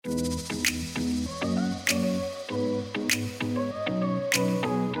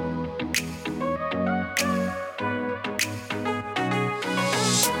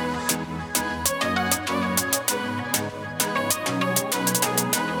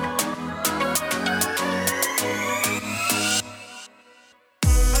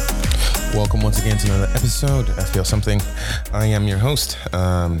welcome once again to another episode. I Feel Something. I am your host.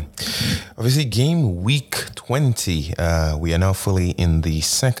 Obviously, game week 20. We are now fully in the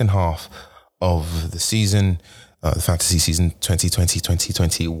second half of the season, the fantasy season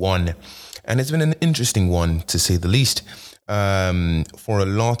 2020-2021. And it's been an interesting one, to say the least, for a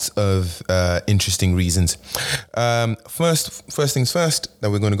lot of interesting reasons. First things first, that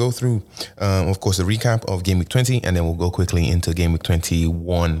we're going to go through, of course, a recap of Game Week 20, and then we'll go quickly into Game Week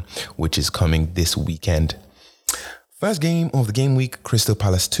 21, which is coming this weekend. First game of the game week, Crystal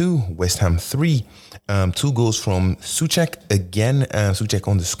Palace 2, West Ham 3. 2 goals from Souček. Again, Souček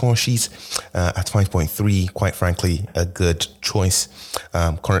on the score sheet at 5.3. Quite frankly, a good choice.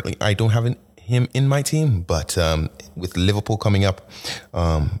 Currently, I don't have him in my team, but with Liverpool coming up,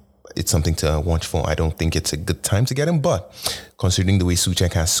 it's something to watch for. I don't think it's a good time to get him, but considering the way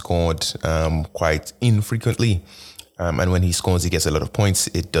Souček has scored quite infrequently, and when he scores, he gets a lot of points.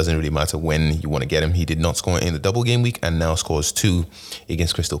 It doesn't really matter when you want to get him. He did not score in the double game week and now scores 2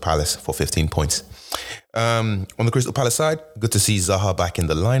 against Crystal Palace for 15 points. On the Crystal Palace side, good to see Zaha back in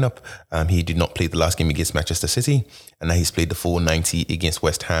the lineup. He did not play the last game against Manchester City, and now he's played the full 90 against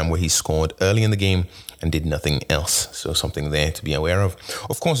West Ham, where he scored early in the game and did nothing else. So something there to be aware of.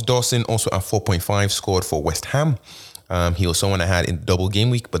 Of course, Dawson also at 4.5 scored for West Ham. He was someone I had in the double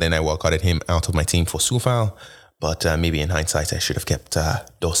game week, but then I wildcarded him out of my team for Soufal. But maybe in hindsight, I should have kept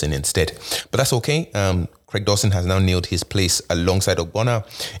Dawson instead. But that's okay. Craig Dawson has now nailed his place alongside Ogbonna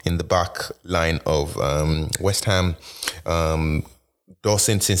in the back line of West Ham.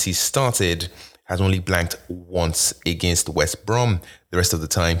 Dawson, since he started, has only blanked once against West Brom. The rest of the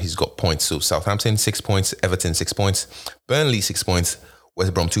time, he's got points. So Southampton, 6 points. Everton, 6 points. Burnley, 6 points.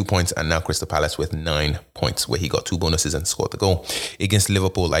 West Brom 2 points, and now Crystal Palace with 9 points, where he got 2 bonuses and scored the goal. Against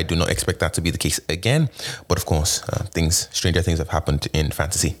Liverpool, I do not expect that to be the case again, but of course, stranger things have happened in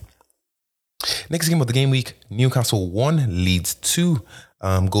fantasy. Next game of the game week, Newcastle 1, Leeds 2.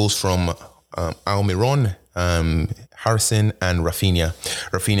 Goals from Almiron, Harrison and Rafinha.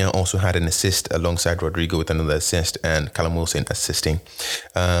 Rafinha also had an assist alongside Rodrigo with another assist, and Callum Wilson assisting.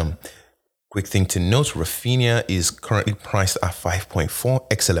 Quick thing to note, Rafinha is currently priced at 5.4.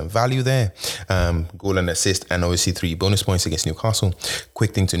 Excellent value there. Goal and assist, and obviously 3 bonus points against Newcastle.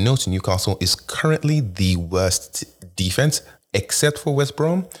 Quick thing to note, Newcastle is currently the worst defense, except for West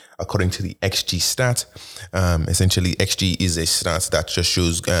Brom, according to the XG stat. Essentially, XG is a stat that just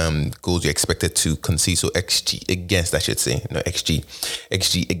shows goals you're expected to concede. So XG against, I should say. No,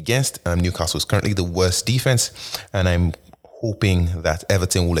 XG against. Newcastle is currently the worst defense, and I'm hoping that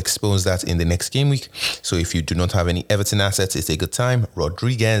Everton will expose that in the next game week. So if you do not have any Everton assets, it's a good time.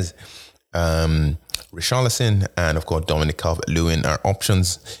 Rodriguez, Richarlison, and of course Dominic Calvert-Lewin are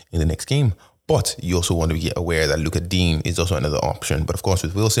options in the next game. But you also want to be aware that Luca Dean is also another option. But of course,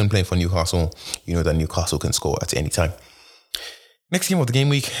 with Wilson playing for Newcastle, you know that Newcastle can score at any time. Next game of the game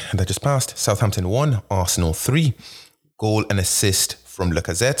week that just passed, Southampton 1, Arsenal 3. Goal and assist from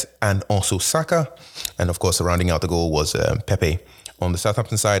Lacazette and also Saka. And of course, rounding out the goal was Pepe. On the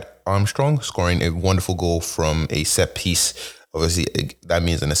Southampton side, Armstrong scoring a wonderful goal from a set piece. Obviously, that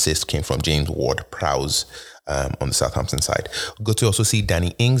means an assist came from James Ward-Prowse on the Southampton side. Good to also see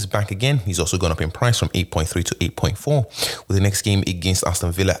Danny Ings back again. He's also gone up in price from 8.3 to 8.4. With the next game against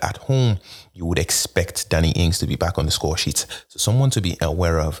Aston Villa at home, you would expect Danny Ings to be back on the score sheet. So someone to be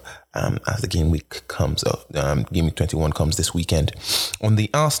aware of as the game week comes up. Game week 21 comes this weekend. On the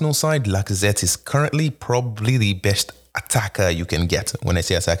Arsenal side, Lacazette is currently probably the best attacker you can get. When I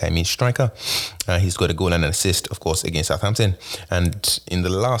say attacker, I mean striker. He's got a goal and an assist, of course, against Southampton. And in the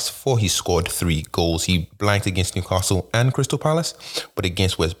last 4, he scored 3 goals. He blanked against Newcastle and Crystal Palace. But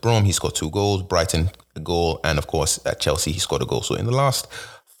against West Brom, he scored 2 goals. Brighton, a goal. And of course, at Chelsea, he scored a goal. So in the last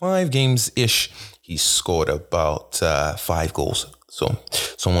 5 games-ish, he scored about 5 goals. So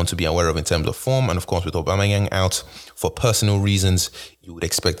someone to be aware of in terms of form. And of course, with Aubameyang out for personal reasons, you would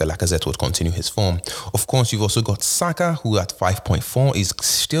expect that Lacazette would continue his form. Of course, you've also got Saka, who at 5.4 is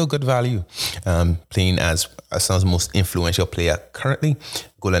still good value, playing as Arsenal's most influential player currently.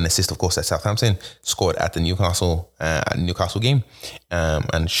 Goal and assist, of course, at Southampton, scored at the Newcastle game,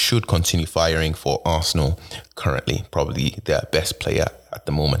 and should continue firing for Arsenal currently. Probably their best player at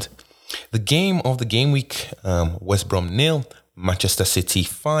the moment. The game of the game week, West Brom 0, Manchester City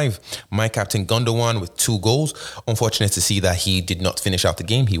 5. My captain Gundogan with 2 goals. Unfortunate to see that he did not finish out the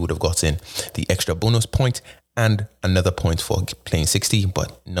game. He would have gotten the extra bonus point and another point for playing 60.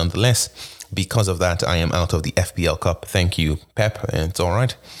 But nonetheless, because of that, I am out of the FPL Cup. Thank you, Pep. It's all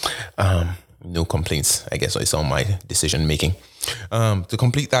right. No complaints. I guess it's on my decision making. To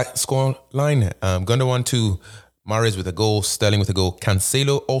complete that score line, Gundogan 2, Mahrez with a goal, Sterling with a goal,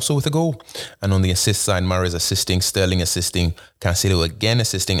 Cancelo also with a goal. And on the assist side, Mahrez assisting, Sterling assisting, Cancelo again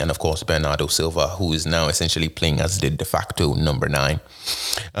assisting, and of course Bernardo Silva, who is now essentially playing as the de facto number 9.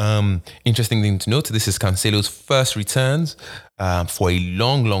 Interesting thing to note, this is Cancelo's first returns for a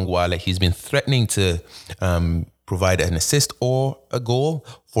long while. Like, he's been threatening to provide an assist or a goal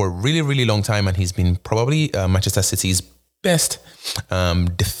for a really long time, and he's been probably Manchester City's best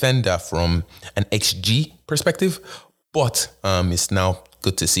defender from an XG perspective, but it's now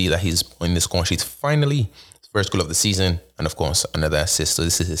good to see that he's on the score sheet finally. First goal of the season, and of course another assist. So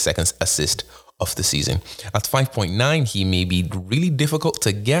this is his second assist of the season. At 5.9, he may be really difficult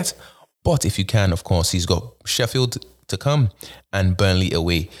to get, but if you can, of course, he's got Sheffield to come and Burnley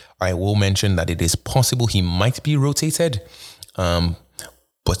away. I will mention that it is possible he might be rotated,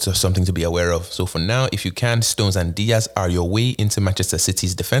 but something to be aware of. So for now, if you can, Stones and Diaz are your way into Manchester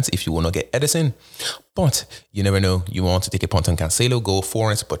City's defense if you will not get Ederson. But you never know. You want to take a punt on Cancelo, go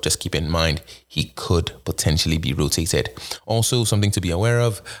for it. But just keep in mind, he could potentially be rotated. Also, something to be aware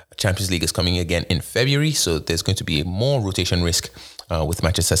of, Champions League is coming again in February. So there's going to be more rotation risk with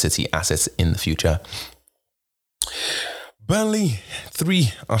Manchester City assets in the future. Burnley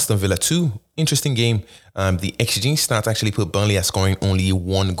 3, Aston Villa 2. Interesting game. The XG stat actually put Burnley as scoring only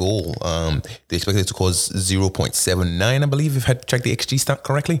 1 goal. They expected to cause 0.79, I believe, if I had checked the XG stat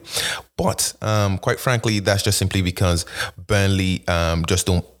correctly. But quite frankly, that's just simply because Burnley just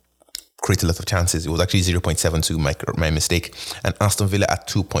don't create a lot of chances. It was actually 0.72, my mistake. And Aston Villa at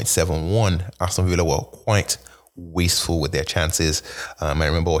 2.71. Aston Villa were quite wasteful with their chances. I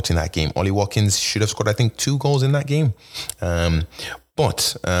remember watching that game. Ollie Watkins should have scored, I think, 2 goals in that game.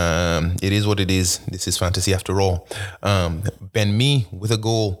 But it is what it is. This is fantasy after all. Ben Mee with a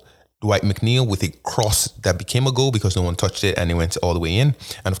goal. Dwight McNeil with a cross that became a goal because no one touched it and it went all the way in.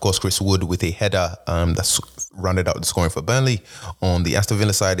 And of course, Chris Wood with a header that's rounded out the scoring for Burnley. On the Aston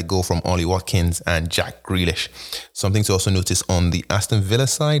Villa side, a goal from Ollie Watkins and Jack Grealish. Something to also notice on the Aston Villa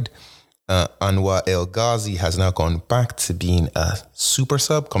side, Anwar El Ghazi has now gone back to being a super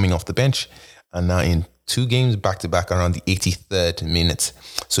sub coming off the bench, and now in 2 games back-to-back around the 83rd minute.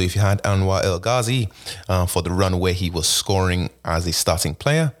 So if you had Anwar El Ghazi for the run where he was scoring as a starting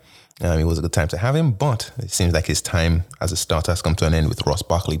player, it was a good time to have him, but it seems like his time as a starter has come to an end with Ross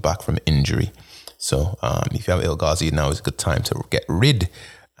Barkley back from injury. So if you have El Ghazi, now is a good time to get rid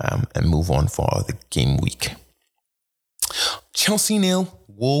and move on for the game week. Chelsea 0,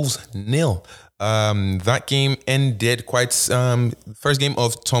 Wolves 0. That game ended quite first game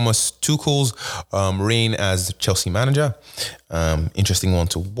of Thomas Tuchel's reign as Chelsea manager. Interesting one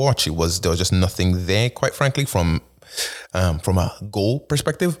to watch. There was just nothing there, quite frankly, from a goal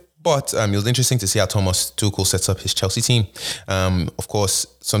perspective. But it was interesting to see how Thomas Tuchel sets up his Chelsea team. Of course,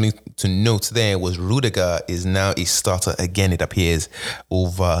 something to note there was Rudiger is now a starter again, it appears,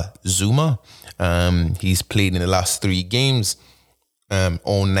 over Zuma. He's played in the last 3 games,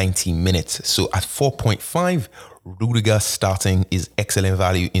 all 90 minutes. So at 4.5, Rudiger starting is excellent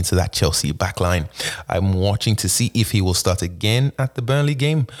value into that Chelsea backline. I'm watching to see if he will start again at the Burnley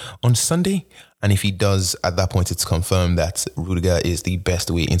game on Sunday. And if he does, at that point, it's confirmed that Rudiger is the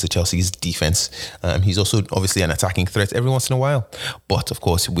best way into Chelsea's defense. He's also obviously an attacking threat every once in a while. But of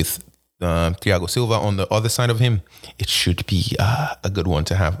course, with Thiago Silva on the other side of him, it should be a good one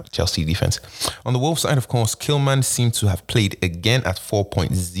to have Chelsea defense. On the Wolves side, of course, Kilman seemed to have played again at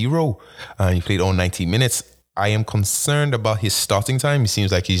 4.0. He played all 90 minutes. I am concerned about his starting time. It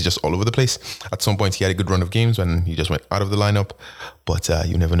seems like he's just all over the place. At some point, he had a good run of games when he just went out of the lineup. But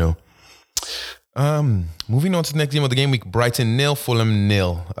you never know. Moving on to the next game of the game week, Brighton 0, Fulham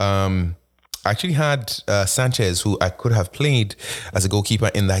 0. I actually had Sanchez, who I could have played as a goalkeeper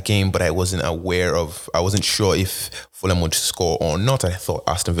in that game, but I wasn't sure if Fulham would score or not. I thought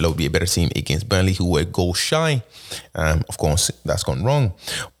Aston Villa would be a better team against Burnley, who were goal shy. Of course, that's gone wrong.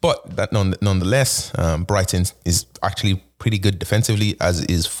 But that nonetheless, Brighton is actually pretty good defensively, as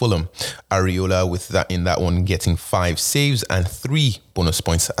is Fulham. Areola with that in that one getting 5 saves and 3 bonus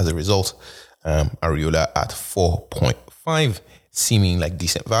points as a result. Areola at 4.5, seeming like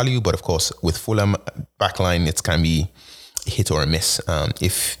decent value, but of course with Fulham backline, it can be a hit or a miss.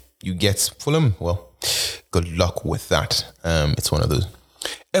 If you get Fulham, well, good luck with that. It's one of those.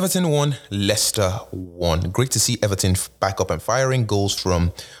 Everton 1, Leicester 1. Great to see Everton back up and firing. Goals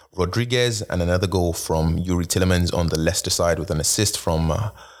from Rodriguez and another goal from Yuri Tillemans on the Leicester side with an assist from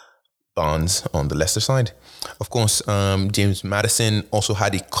Barnes on the Leicester side. Of course, James Maddison also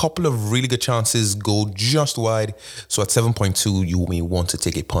had a couple of really good chances go just wide. So at 7.2, you may want to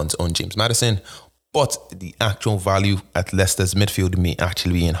take a punt on James Maddison. But the actual value at Leicester's midfield may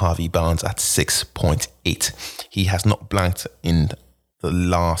actually be in Harvey Barnes at 6.8. He has not blanked in the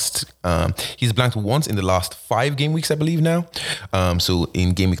last, he's blanked once in the last 5 game weeks, I believe now. So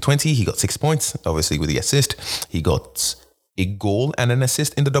in game week 20, he got 6 points, obviously with the assist. He got a goal and an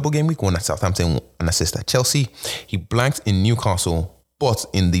assist in the double game week, one at Southampton, an assist at Chelsea. He blanked in Newcastle, but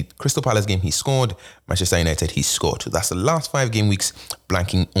in the Crystal Palace game, he scored. Manchester United, he scored. So that's the last 5 game weeks,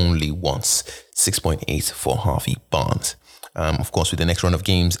 blanking only once. 6.8 for Harvey Barnes. Of course, with the next run of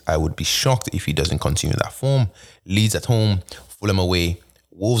games, I would be shocked if he doesn't continue that form. Leeds at home, Fulham away,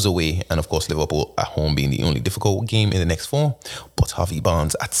 Wolves away, and of course, Liverpool at home being the only difficult game in the next 4. But Harvey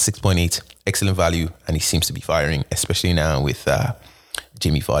Barnes at 6.8, excellent value, and he seems to be firing, especially now with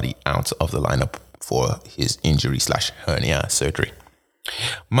Jamie Vardy out of the lineup for his injury/hernia surgery.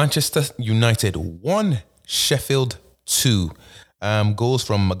 Manchester United 1, Sheffield 2. Goals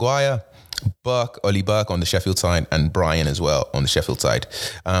from Maguire, Ollie Burke on the Sheffield side, and Bryan as well on the Sheffield side.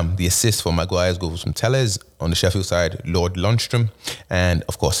 The assist for Maguire's goals from Telles on the Sheffield side, Lord Lundstrom, and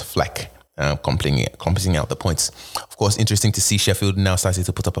of course Fleck completing out the points. Of course, interesting to see Sheffield now starting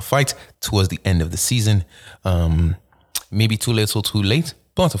to put up a fight towards the end of the season. Maybe too little too late,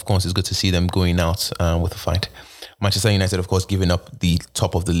 but of course it's good to see them going out with a fight. Manchester United, of course, giving up the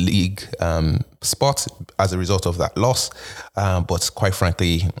top of the league spot as a result of that loss. But quite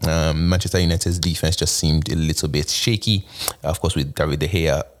frankly, Manchester United's defense just seemed a little bit shaky. Of course, with David De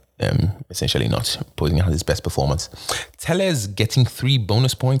Gea essentially not putting out his best performance. Telles getting 3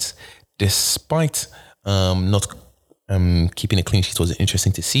 bonus points despite not keeping a clean sheet was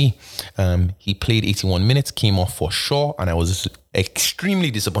interesting to see. He played 81 minutes, came off for Shaw, and I was extremely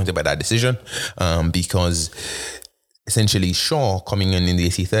disappointed by that decision because essentially Shaw coming in the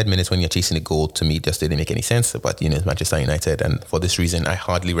 83rd minute when you're chasing a goal, to me just didn't make any sense. But it's Manchester United, and for this reason I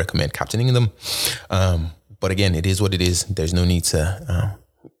hardly recommend captaining them. But again, it is what it is. There's no need to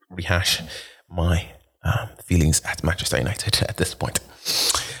rehash my feelings at Manchester United at this point.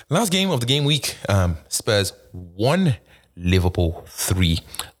 Last game of the game week, Spurs 1, Liverpool 3.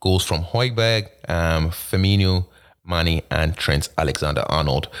 Goals from Højbjerg, Firmino, Mane, and Trent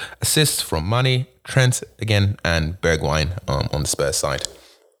Alexander-Arnold. Assists from Mane, Trent again, and Bergwijn on the Spurs side.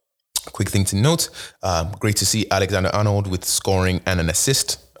 Quick thing to note, great to see Alexander-Arnold with scoring and an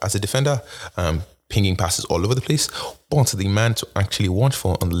assist as a defender, pinging passes all over the place. But the man to actually watch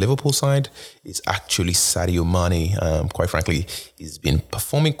for on the Liverpool side is actually Sadio Mane. Quite frankly, he's been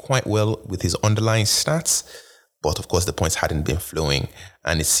performing quite well with his underlying stats, but of course the points hadn't been flowing,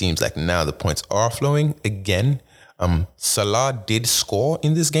 and it seems like now the points are flowing again. Salah did score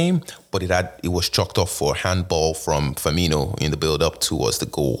in this game, but it was chalked off for handball from Firmino in the build-up towards the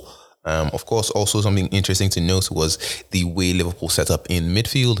goal. Of course, also something interesting to note was the way Liverpool set up in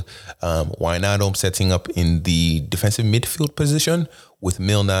midfield. Wijnaldum setting up in the defensive midfield position with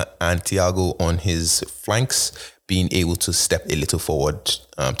Milner and Thiago on his flanks, being able to step a little forward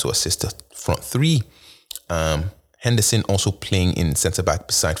to assist the front 3. Henderson also playing in centre-back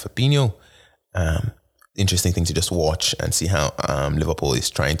beside Fabinho. Interesting thing to just watch and see how Liverpool is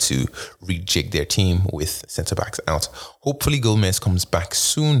trying to rejig their team with centre-backs out. Hopefully Gomez comes back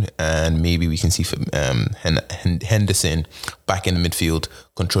soon, and maybe we can see Henderson back in the midfield,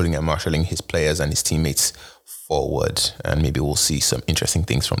 controlling and marshalling his players and his teammates forward, and maybe we'll see some interesting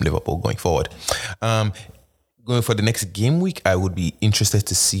things from Liverpool going forward. Going for the next game week, I would be interested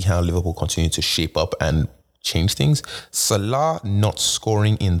to see how Liverpool continue to shape up and change things. Salah not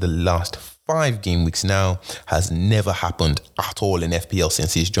scoring in the last 5 game weeks now has never happened at all in FPL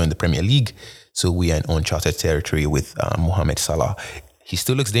since he's joined the Premier League. So we are in uncharted territory with Mohamed Salah. He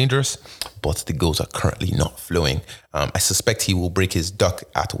still looks dangerous, but the goals are currently not flowing. I suspect he will break his duck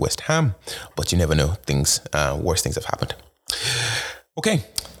at West Ham, but you never know. Worse things have happened. Okay,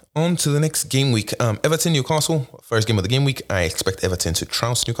 on to the next game week. Everton, Newcastle, first game of the game week. I expect Everton to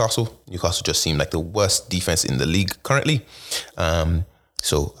trounce Newcastle. Newcastle just seem like the worst defense in the league currently.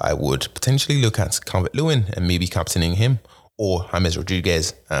 So I would potentially look at Calvert-Lewin and maybe captaining him, or James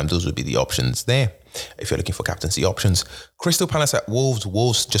Rodriguez. Those would be the options there if you're looking for captaincy options. Crystal Palace at Wolves.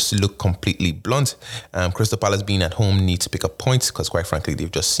 Wolves just to look completely blunt. Crystal Palace being at home need to pick up points because quite frankly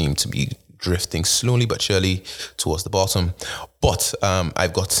they've just seemed to be drifting slowly but surely towards the bottom. But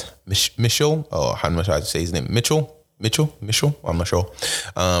I've got Mitchell, or how much I say his name, Mitchell, I'm not sure.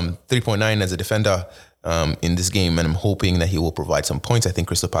 3.9 as a defender in this game, and I'm hoping that he will provide some points. I think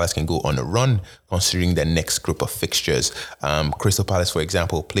Crystal Palace can go on a run considering their next group of fixtures. Crystal Palace, for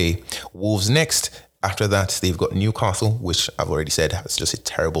example, play Wolves next. After that, they've got Newcastle, which I've already said has just a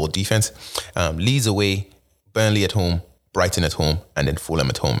terrible defense. Leeds away, Burnley at home, Brighton at home, and then Fulham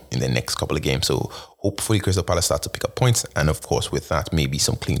at home in the next couple of games. So hopefully Crystal Palace start to pick up points, and of course with that maybe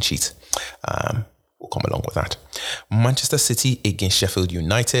some clean sheets will come along with that. Manchester City against Sheffield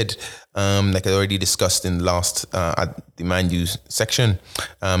United. Like I already discussed in last at the Man U section,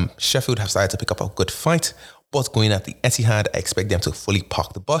 Sheffield have started to pick up a good fight. But going at the Etihad, I expect them to fully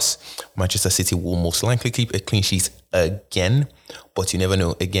park the bus. Manchester City will most likely keep a clean sheet again. But you never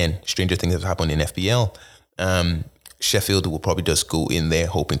know. Again, stranger things have happened in FPL. Sheffield will probably just go in there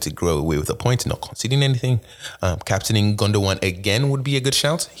hoping to grow away with a point, not conceding anything. Captaining Gundogan again would be a good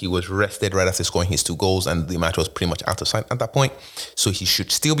shout. He was rested right after scoring his 2 goals and the match was pretty much out of sight at that point. So he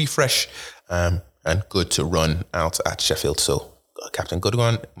should still be fresh and good to run out at Sheffield. So Captain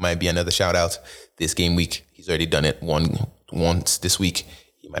Gundogan might be another shout out this game week. He's already done it once this week.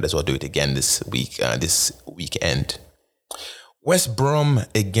 He might as well do it again this week, this weekend. West Brom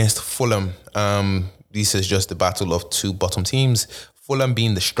against Fulham. This is just the battle of 2 bottom teams. Fulham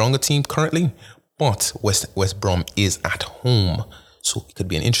being the stronger team currently, but West Brom is at home. So it could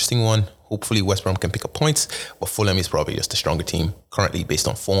be an interesting one. Hopefully West Brom can pick up points, but Fulham is probably just the stronger team currently based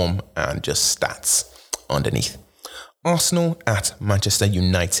on form and just stats underneath. Arsenal at Manchester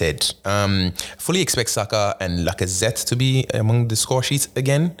United. Fully expect Saka and Lacazette to be among the score sheets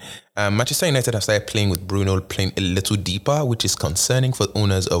again. Manchester United have started playing with Bruno playing a little deeper, which is concerning for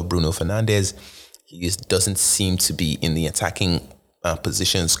owners of Bruno Fernandes. He doesn't seem to be in the attacking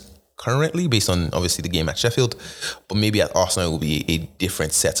positions currently based on obviously the game at Sheffield, but maybe at Arsenal it will be a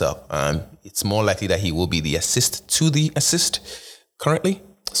different setup. It's more likely that he will be the assist to the assist currently.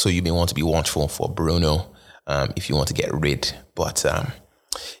 So you may want to be watchful for Bruno if you want to get rid. But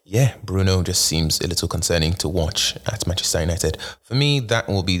Bruno just seems a little concerning to watch at Manchester United. For me, that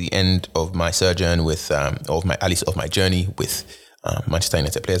will be the end of my sojourn with, of my journey with Manchester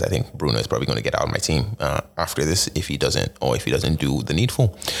United players. I think Bruno is probably going to get out of my team after this if he doesn't do the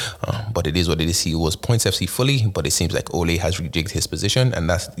needful. But it is what it is. He was points FC fully, but it seems like Ole has rejigged his position, and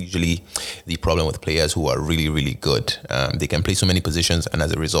that's usually the problem with players who are really, really good. They can play so many positions, and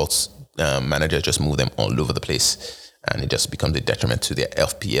as a result, managers just move them all over the place, and it just becomes a detriment to their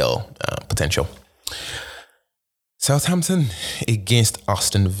FPL potential. Southampton against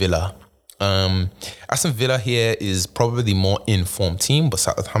Aston Villa. Aston Villa here is probably the more informed team, but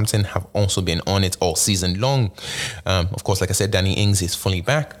Southampton have also been on it all season long. Of course, like I said, Danny Ings is fully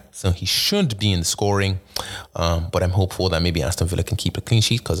back, so he should be in the scoring. But I'm hopeful that maybe Aston Villa can keep a clean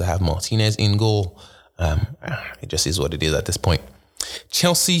sheet because I have Martinez in goal. It just is what it is at this point.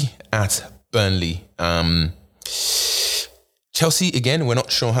 Chelsea at Burnley. Chelsea, again, we're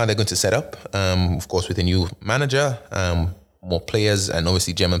not sure how they're going to set up. Of course, with a new manager, more players and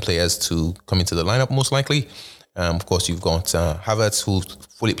obviously German players to come into the lineup most likely. Of course, you've got Havertz, who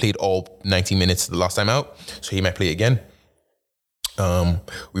fully played all 90 minutes the last time out, so he might play again.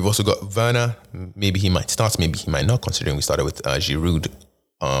 We've also got Werner. Maybe he might start, maybe he might not, considering we started with Giroud,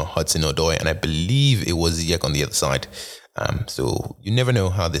 Hudson-Odoi, and I believe it was Ziyech on the other side. So you never know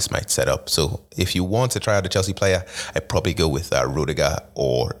how this might set up. So if you want to try out a Chelsea player, I'd probably go with Rudiger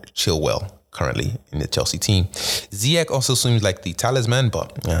or Chilwell currently in the Chelsea team. Ziyech also seems like the talisman,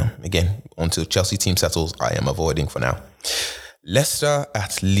 but again, until Chelsea team settles, I am avoiding for now. Leicester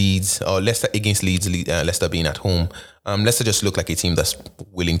at Leeds, or Leicester against Leeds, Leicester being at home. Leicester just look like a team that's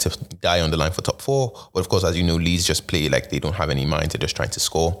willing to die on the line for top 4. But of course, as you know, Leeds just play like they don't have any mind. They're just trying to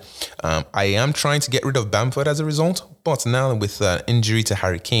score. I am trying to get rid of Bamford as a result. But now with injury to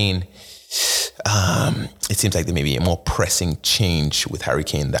Harry Kane, it seems like there may be a more pressing change with Harry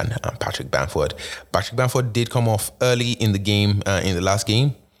Kane than Patrick Bamford. Patrick Bamford did come off early in the game, in the last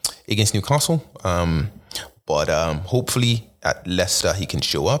game against Newcastle. But hopefully at Leicester he can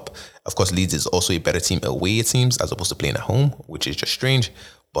show up. Of course, Leeds is also a better team away, it seems, as opposed to playing at home, which is just strange.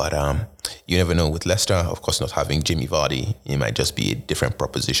 But you never know with Leicester. Of course, not having Jamie Vardy, it might just be a different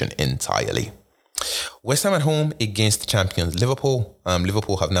proposition entirely. West Ham at home against champions Liverpool.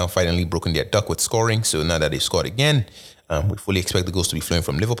 Liverpool have now finally broken their duck with scoring. So now that they've scored again, we fully expect the goals to be flowing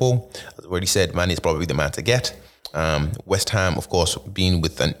from Liverpool. As I've already said, Mane is probably the man to get. West Ham, of course, being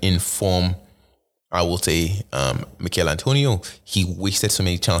with an informed, I will say, Mikel Antonio. He wasted so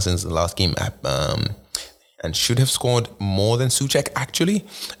many chances in the last game and should have scored more than Souček actually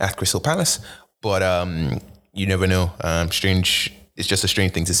at Crystal Palace. But you never know. Strange. It's just a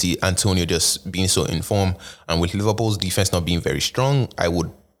strange thing to see Antonio just being so in form. And with Liverpool's defense not being very strong, I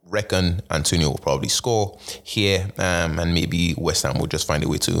would reckon Antonio will probably score here. And maybe West Ham will just find a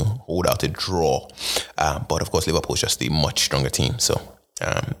way to hold out a draw. But of course, Liverpool is just a much stronger team. So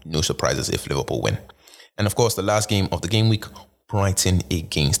no surprises if Liverpool win. And of course, the last game of the game week, Brighton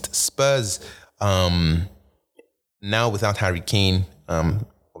against Spurs. now without Harry Kane,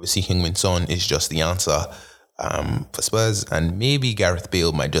 obviously Heung-min Son is just the answer for Spurs, and maybe Gareth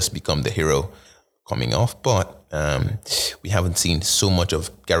Bale might just become the hero coming off, but we haven't seen so much of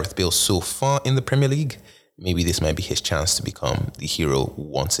Gareth Bale so far in the Premier League. Maybe this might be his chance to become the hero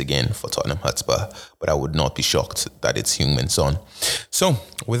once again for Tottenham Hotspur, but I would not be shocked that it's Heung-min Son. So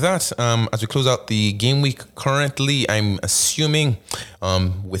with that, as we close out the game week, currently I'm assuming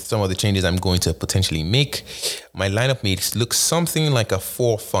with some of the changes I'm going to potentially make, my lineup may look something like a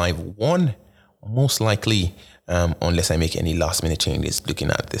 4-5-1, most likely, unless I make any last minute changes.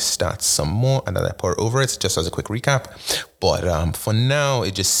 Looking at the stats some more and then I pour over it just as a quick recap. But for now,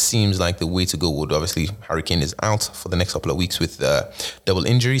 it just seems like the way to go would obviously, Harry Kane is out for the next couple of weeks with double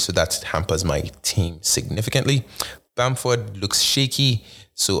injury, so that hampers my team significantly. Bamford looks shaky,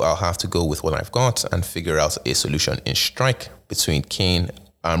 so I'll have to go with what I've got and figure out a solution in strike between Kane.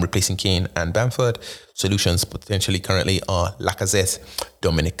 Replacing Kane and Bamford. Solutions potentially currently are Lacazette,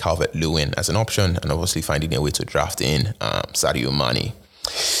 Dominic Calvert-Lewin as an option, and obviously finding a way to draft in Sadio Mane.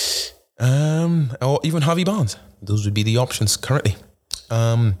 Or even Harvey Barnes. Those would be the options currently.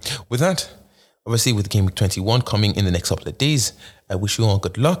 With that, obviously with Game Week 21 coming in the next couple of days, I wish you all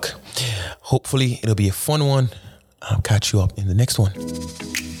good luck. Hopefully it'll be a fun one. I'll catch you up in the next one.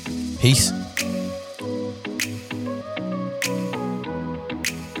 Peace.